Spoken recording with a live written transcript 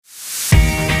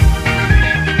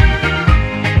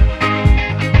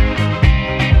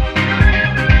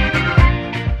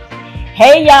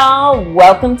Hey y'all,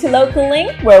 welcome to Local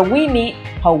Link, where we meet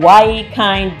Hawaii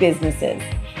kind businesses.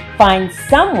 Find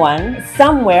someone,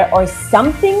 somewhere, or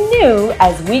something new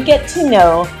as we get to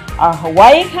know our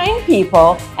Hawaii kind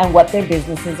people and what their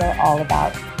businesses are all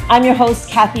about. I'm your host,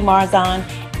 Kathy Marzan,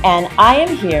 and I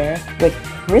am here with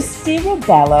Christy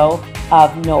Rebello of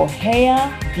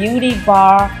Nohea Beauty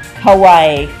Bar,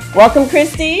 Hawaii. Welcome,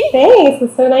 Christy. Thanks.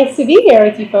 It's so nice to be here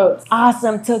with you folks.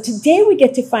 Awesome. So today we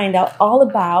get to find out all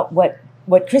about what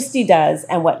Christy does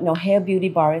and what Nohea Beauty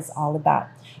Bar is all about.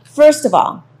 First of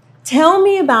all, tell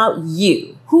me about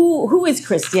you. Who is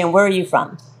Christy and where are you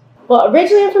from? Well,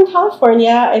 originally I'm from California.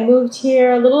 I moved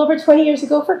here a little over 20 years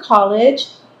ago for college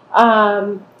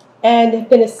and have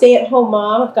been a stay-at-home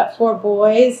mom. I've got 4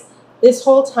 boys this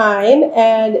whole time,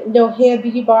 and Nohea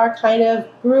Beauty Bar kind of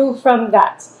grew from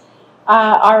that.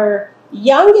 Our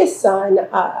youngest son,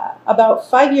 about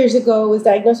 5 years ago, was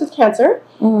diagnosed with cancer.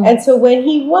 And so when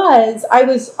I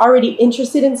was already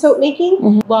interested in soap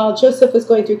making. While Joseph was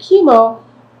going through chemo,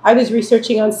 I was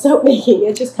researching on soap making.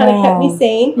 It just kind of kept me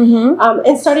sane,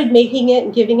 and started making it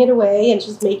and giving it away, and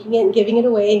just making it and giving it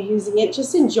away and using it,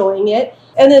 just enjoying it.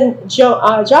 And then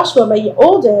Joshua, my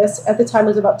oldest, at the time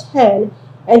was about 10,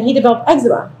 and he developed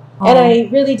eczema. And I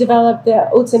really developed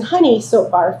the oats and honey soap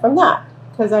bar from that.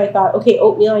 Because I thought, okay,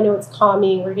 oatmeal, I know it's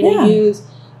calming. We're going to use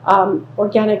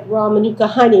organic raw manuka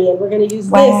honey, and we're going to use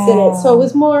this in it. So it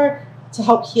was more to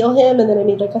help heal him. And then I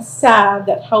made like a salve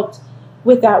that helped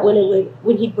with that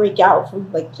when he'd break out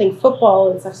from like playing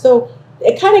football and stuff. So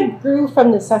it kind of grew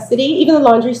from necessity. Even the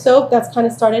laundry soap, that's kind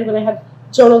of started when I had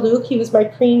Jonah Luke. He was my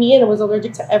preemie and I was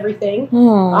allergic to everything.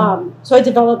 So I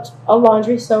developed a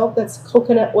laundry soap that's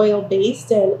coconut oil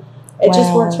based, and it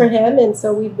just worked for him. And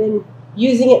so we've been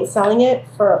using it and selling it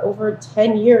for over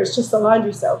 10 years, just the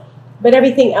laundry soap. But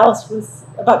everything else was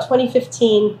about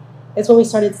 2015 is when we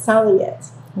started selling it.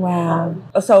 Wow.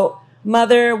 So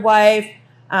mother, wife,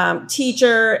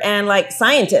 teacher, and like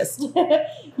scientist.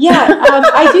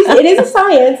 I do. It is a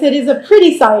science. It is a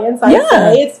pretty science, I'd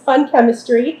say. It's fun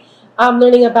chemistry.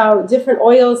 Learning about different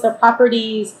oils, their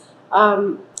properties,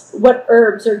 what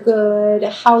herbs are good,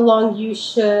 how long you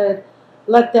should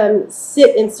let them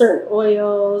sit in certain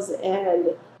oils, and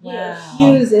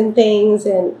use in things,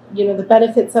 and the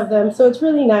benefits of them. So it's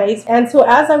really nice. And so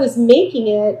as I was making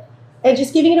it and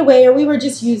just giving it away, or we were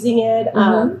just using it,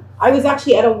 I was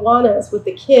actually at Awana's with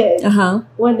the kids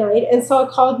one night, and Saul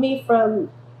called me from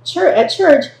church,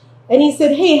 and he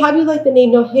said, "Hey, how do you like the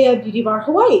name Nohea Beauty Bar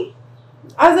Hawaii?"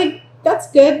 I was like, "That's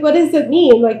good. What does it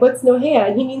mean? Like, what's Nohea?"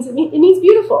 And it means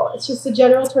beautiful. It's just a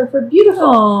general term for beautiful.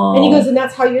 Aww. And he goes, "And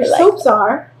that's how your soaps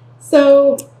are.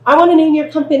 So I want to name your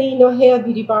company Nohea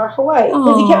Beauty Bar Hawaii."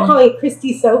 Because he kept calling it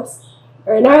Christy Soaps.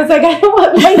 And I was like, I don't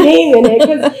want my name in it,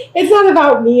 because it's not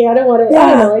about me. I don't want to, I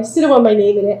don't know. I just didn't want my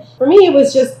name in it. For me, it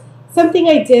was just something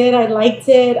I did. I liked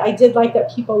it. I did like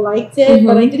that people liked it,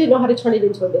 but I didn't know how to turn it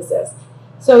into a business.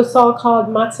 So Saul called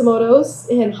Matsumoto's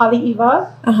in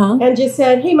Haleiwa and just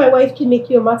said, "Hey, my wife can make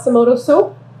you a Matsumoto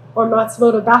soap or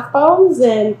Matsumoto bath bombs,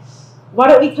 and why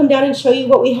don't we come down and show you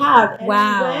what we have?" And we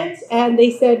went, and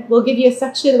they said, "We'll give you a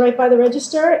section right by the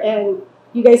register, and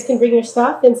you guys can bring your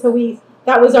stuff." And so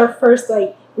that was our first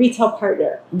retail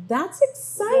partner. That's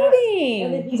exciting. Yeah.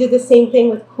 And then he did the same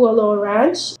thing with Kualoa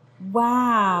Ranch.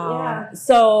 Wow. Yeah.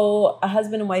 So a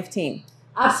husband and wife team.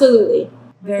 Absolutely.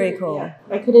 Very cool. Yeah.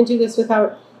 I couldn't do this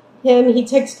without him. He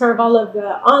takes care of all of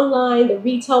the online, the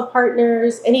retail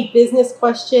partners, any business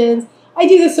questions. I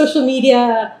do the social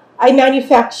media. I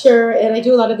manufacture, and I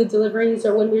do a lot of the deliveries,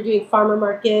 or when we're doing farmer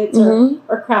markets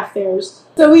or craft fairs.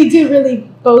 So we do really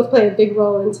both play a big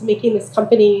role into making this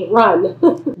company run.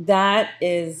 That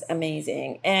is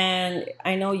amazing. And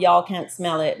I know y'all can't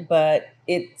smell it, but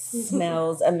it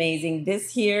smells amazing. This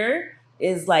here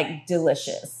is like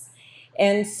delicious.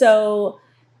 And so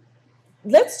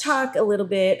let's talk a little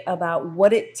bit about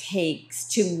what it takes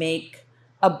to make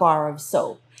a bar of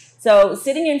soap. So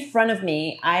sitting in front of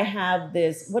me, I have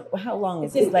this, how long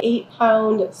is it? It's an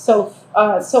 8-pound soap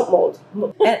mold.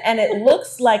 And it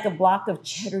looks like a block of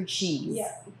cheddar cheese.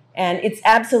 Yeah. And it's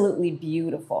absolutely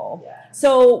beautiful. Yeah.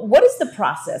 So what is the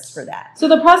process for that? So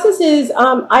the process is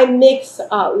I mix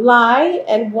lye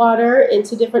and water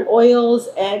into different oils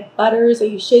and butters. I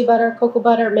use shea butter, cocoa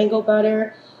butter, mango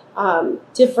butter,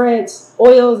 different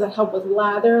oils that help with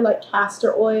lather, like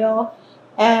castor oil.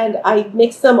 And I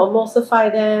mix them,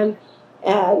 emulsify them,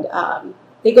 and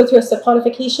they go through a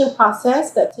saponification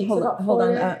process that takes about Hold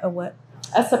on, a what?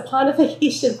 A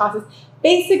saponification process.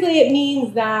 Basically, it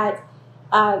means that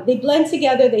they blend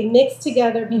together, they mix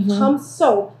together, become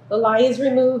soap. The lye is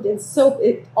removed, and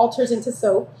it alters into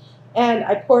soap. And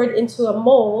I pour it into a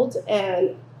mold,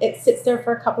 and it sits there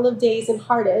for a couple of days and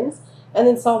hardens. And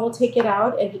then Saul will take it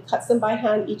out and he cuts them by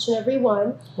hand, each and every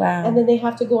one. Wow. And then they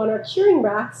have to go on our curing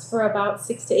racks for about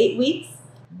 6 to 8 weeks.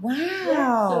 Wow.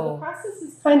 Yeah, so the process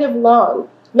is kind of long.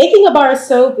 Making a bar of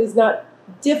soap is not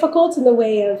difficult in the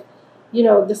way of,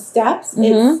 the steps,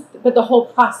 but the whole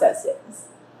process is.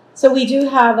 So we do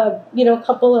have a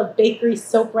couple of bakery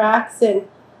soap racks and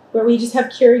where we just have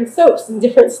curing soaps in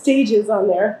different stages on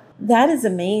there. That is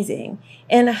amazing.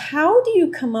 And how do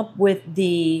you come up with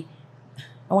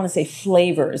I want to say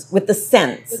flavors, with the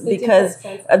scents? Because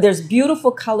there's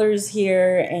beautiful colors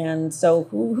here. And so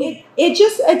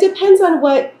it depends on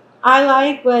what I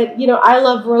like, but I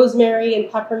love rosemary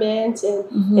and peppermint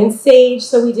and sage.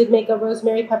 So we did make a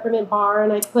rosemary peppermint bar,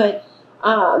 and I put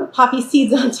poppy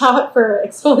seeds on top for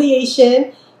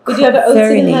exfoliation. We do have an oats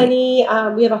and honey.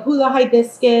 We have a hula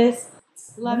hibiscus,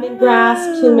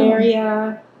 lemongrass,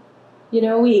 plumeria.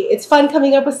 It's fun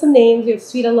coming up with some names. We have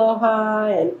sweet aloha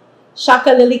and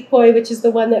shaka lilikoi, which is the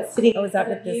one that's sitting. Oh, is that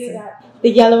what this is? The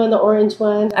yellow and the orange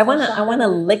one. I wanna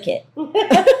lick it.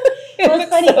 Well, it's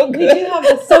funny. So we do have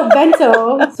the soap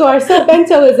bento. So our soap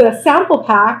bento is a sample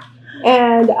pack,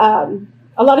 and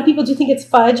a lot of people do think it's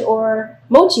fudge or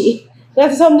mochi. I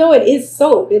have to tell them, no, it is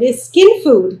soap. It is skin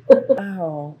food.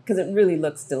 Oh, because it really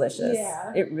looks delicious.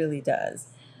 Yeah. It really does.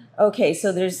 Okay,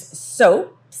 so there's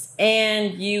soaps,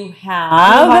 and you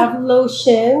have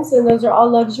lotions, and those are all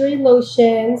luxury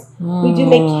lotions. We do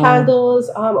make candles,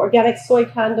 organic soy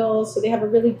candles, so they have a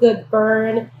really good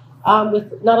burn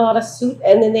with not a lot of soot,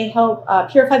 and then they help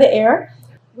purify the air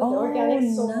with the organic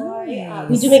soy. Nice.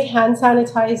 We do make hand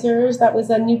sanitizers. That was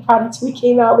a new product we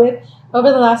came out with over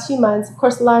the last few months. Of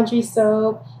course, laundry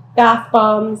soap, bath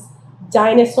bombs,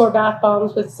 dinosaur bath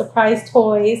bombs with surprise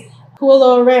toys.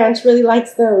 Puolo Ranch really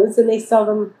likes those, and they sell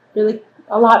them really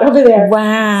a lot over there.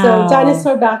 Wow. So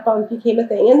dinosaur bath bombs became a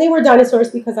thing. And they were dinosaurs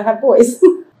because I have boys.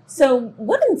 So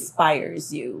what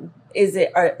inspires you? Is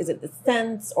it the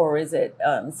scents, or is it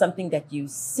something that you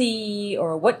see,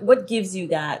 or what gives you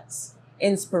that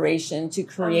inspiration to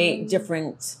create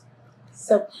different?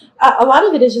 So a lot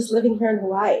of it is just living here in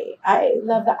Hawaii. I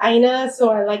love the aina, so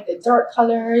I like the dark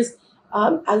colors.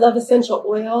 I love essential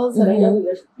oils, and I know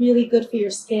they're really good for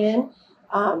your skin.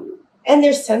 And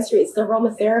there's sensory. It's the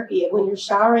aromatherapy of when you're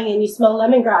showering and you smell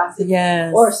lemongrass.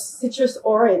 Yes. Or citrus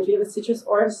orange. We have a citrus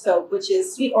orange soap, which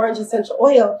is sweet orange essential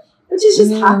oil, which is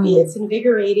just happy. It's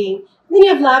invigorating. And then you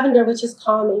have lavender, which is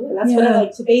calming. And that's what I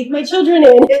like to bathe my children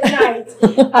in at night.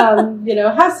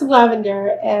 Have some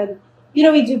lavender. And,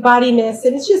 we do body mist.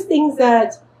 And it's just things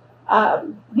that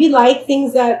we like,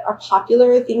 things that are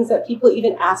popular, things that people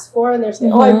even ask for. And they're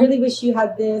saying, oh, I really wish you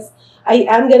had this. I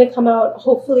am going to come out,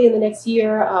 hopefully in the next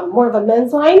year, more of a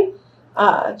men's line,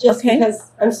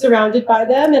 because I'm surrounded by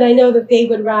them. And I know that they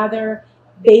would rather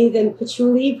bathe in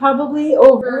patchouli probably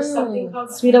over something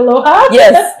called Sweet Aloha.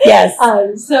 Yes,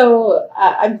 yes. So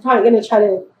I'm probably going to try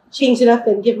to change it up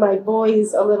and give my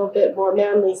boys a little bit more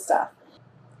manly stuff.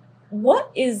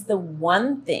 What is the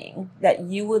one thing that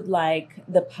you would like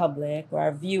the public or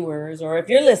our viewers, or if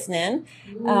you're listening,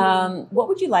 what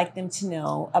would you like them to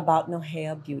know about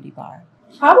Nohea Beauty Bar?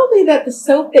 Probably that the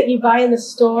soap that you buy in the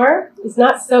store is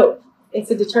not soap.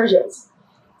 It's a detergent.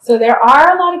 So there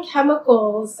are a lot of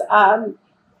chemicals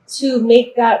to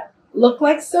make that look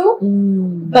like soap,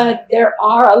 but there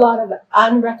are a lot of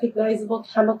unrecognizable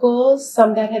chemicals,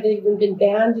 some that have even been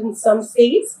banned in some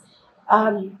states.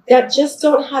 That just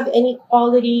don't have any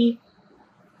quality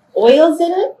oils in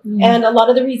it. And a lot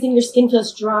of the reason your skin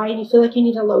feels dry and you feel like you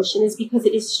need a lotion is because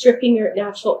it is stripping your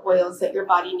natural oils that your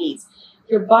body needs.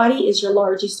 Your body is your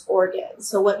largest organ.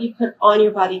 So what you put on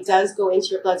your body does go into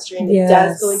your bloodstream. It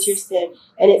does go into your skin,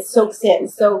 and it soaks in.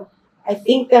 So I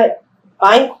think that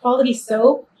buying quality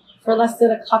soap for less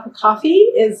than a cup of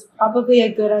coffee is probably a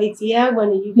good idea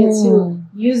when you get to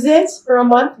use it for a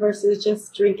month versus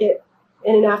just drink it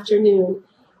in an afternoon.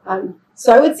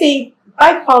 So I would say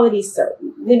buy quality soap.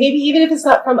 Maybe even if it's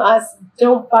not from us,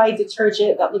 don't buy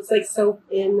detergent that looks like soap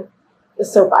in the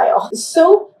soap aisle.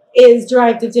 Soap is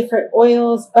derived of different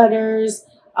oils, butters.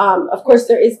 Of course,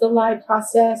 there is the lye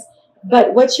process,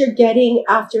 but what you're getting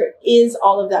after is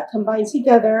all of that combined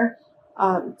together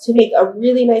to make a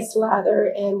really nice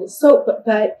lather and soap.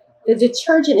 But the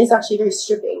detergent is actually very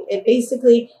stripping. It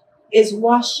basically is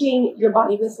washing your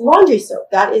body with laundry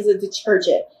soap. That is a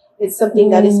detergent. It's something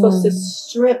that is supposed to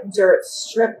strip dirt,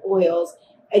 strip oils,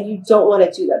 and you don't want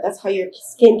to do that. That's how your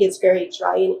skin gets very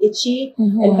dry and itchy,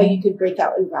 and how you could break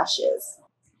out in rashes.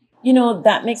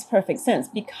 That makes perfect sense,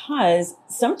 because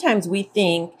sometimes we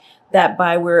think that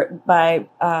by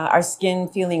our skin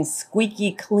feeling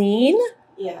squeaky clean,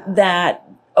 that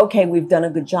okay, we've done a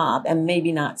good job, and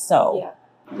maybe not so. Yeah.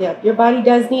 Yeah. Your body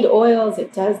does need oils.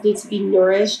 It does need to be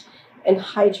nourished and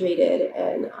hydrated.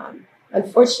 And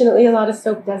unfortunately, a lot of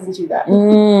soap doesn't do that.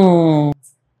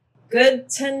 Good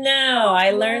to know.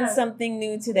 I learned something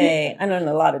new today. I learned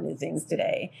a lot of new things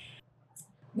today.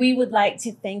 We would like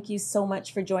to thank you so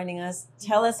much for joining us.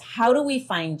 Tell us, how do we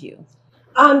find you?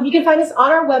 You can find us on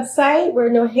our website. We're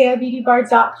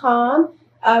noheabeautybar.com.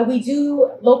 We do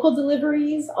local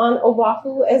deliveries on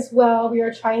Oahu as well. We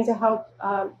are trying to help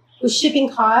with shipping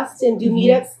costs and do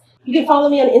meetups. You can follow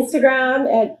me on Instagram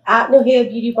at Nohea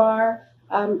Beauty Bar.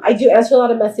 I do answer a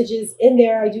lot of messages in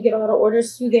there. I do get a lot of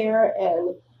orders through there.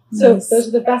 And so those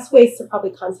are the best ways to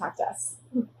probably contact us.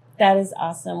 That is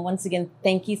awesome. Once again,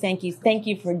 thank you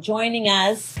for joining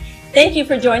us. Thank you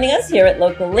for joining us here at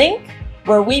Local Link,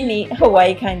 where we meet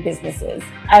Hawaii kind businesses.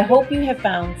 I hope you have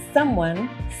found someone,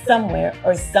 somewhere,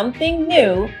 or something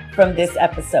new from this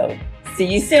episode. See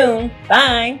you soon.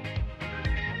 Bye.